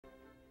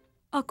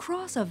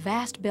Across a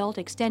vast belt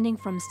extending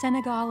from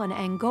Senegal and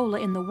Angola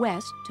in the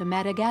west to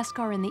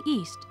Madagascar in the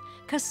east,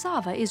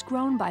 cassava is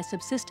grown by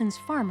subsistence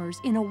farmers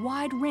in a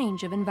wide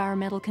range of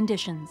environmental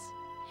conditions.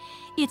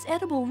 Its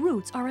edible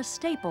roots are a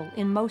staple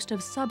in most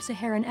of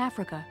sub-Saharan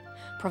Africa,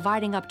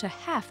 providing up to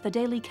half the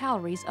daily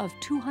calories of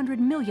 200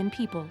 million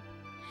people.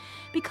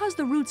 Because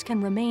the roots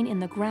can remain in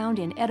the ground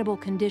in edible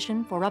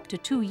condition for up to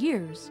 2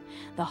 years,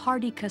 the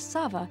hardy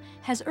cassava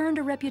has earned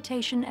a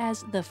reputation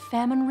as the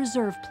famine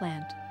reserve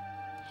plant.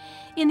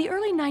 In the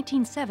early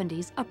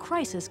 1970s, a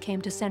crisis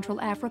came to Central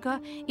Africa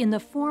in the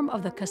form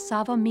of the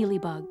cassava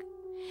mealybug.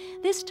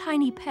 This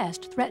tiny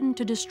pest threatened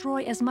to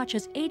destroy as much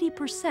as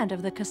 80%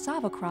 of the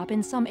cassava crop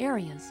in some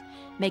areas,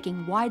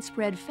 making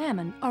widespread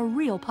famine a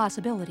real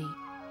possibility.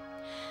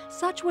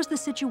 Such was the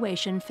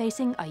situation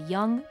facing a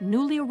young,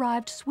 newly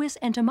arrived Swiss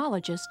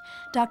entomologist,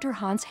 Dr.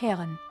 Hans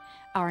Herren,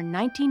 our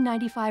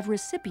 1995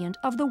 recipient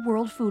of the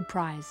World Food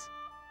Prize.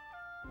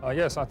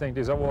 Yes, I think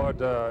this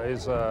award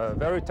is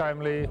very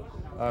timely,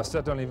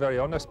 certainly very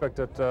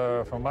unexpected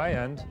from my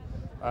end,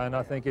 and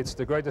I think it's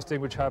the greatest thing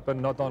which happened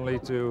not only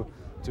to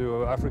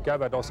Africa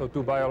but also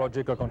to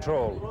biological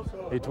control.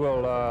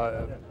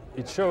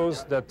 It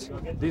shows that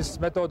this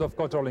method of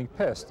controlling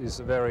pests is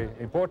very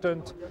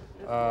important,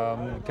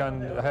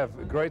 can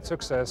have great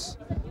success,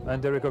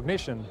 and the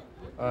recognition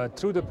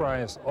through the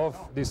prize of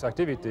this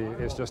activity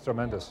is just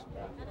tremendous.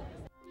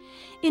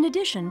 In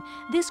addition,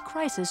 this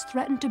crisis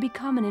threatened to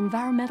become an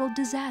environmental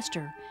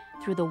disaster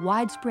through the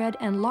widespread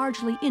and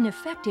largely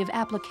ineffective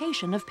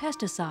application of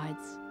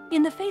pesticides.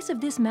 In the face of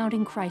this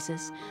mounting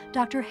crisis,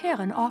 Dr.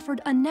 Herren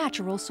offered a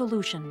natural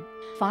solution.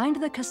 Find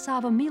the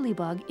cassava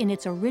mealybug in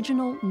its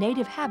original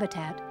native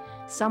habitat,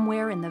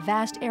 somewhere in the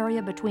vast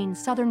area between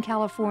Southern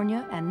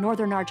California and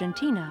northern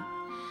Argentina,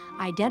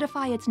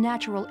 identify its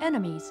natural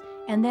enemies,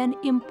 and then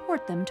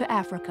import them to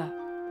Africa.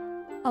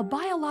 A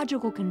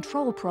biological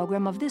control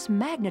program of this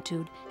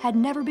magnitude had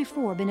never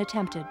before been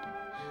attempted,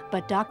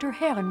 but Dr.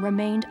 Herren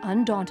remained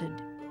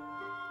undaunted.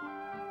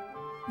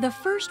 The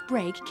first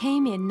break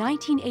came in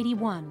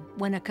 1981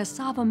 when a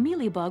cassava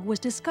mealybug was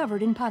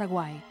discovered in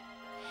Paraguay.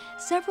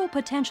 Several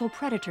potential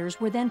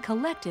predators were then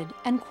collected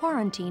and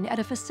quarantined at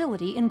a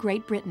facility in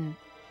Great Britain.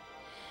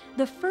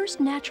 The first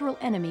natural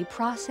enemy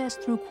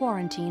processed through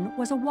quarantine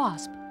was a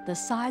wasp the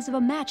size of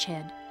a match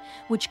head,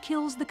 which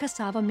kills the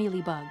cassava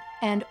mealybug,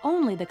 and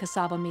only the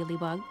cassava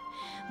mealybug,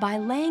 by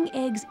laying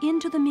eggs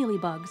into the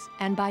mealybugs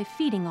and by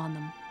feeding on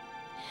them.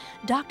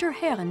 Dr.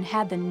 Herren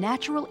had the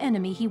natural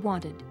enemy he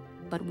wanted,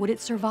 but would it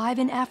survive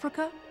in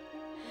Africa?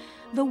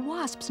 The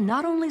wasps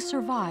not only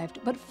survived,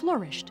 but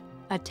flourished,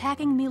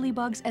 attacking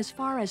mealybugs as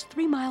far as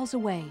 3 miles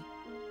away.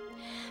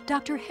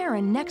 Dr.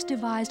 Herren next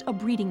devised a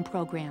breeding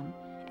program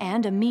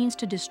and a means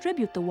to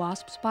distribute the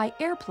wasps by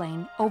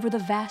airplane over the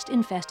vast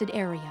infested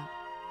area.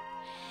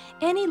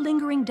 Any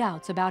lingering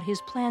doubts about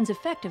his plan's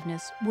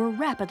effectiveness were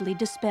rapidly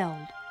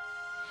dispelled.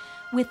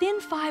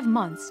 Within 5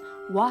 months,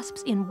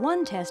 wasps in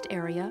one test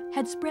area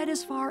had spread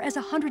as far as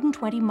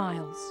 120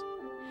 miles.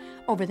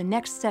 Over the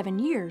next 7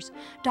 years,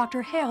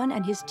 Dr. Herren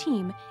and his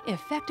team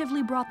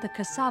effectively brought the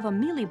cassava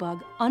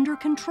mealybug under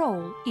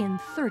control in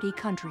 30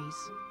 countries.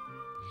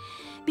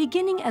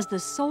 Beginning as the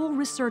sole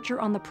researcher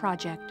on the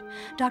project,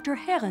 Dr.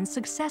 Herren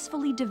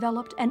successfully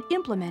developed and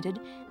implemented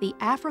the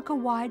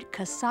Africa-wide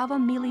cassava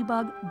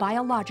mealybug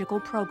biological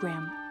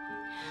program,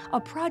 a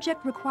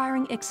project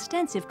requiring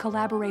extensive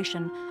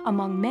collaboration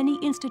among many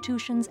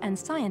institutions and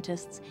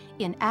scientists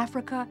in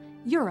Africa,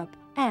 Europe,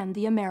 and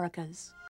the Americas.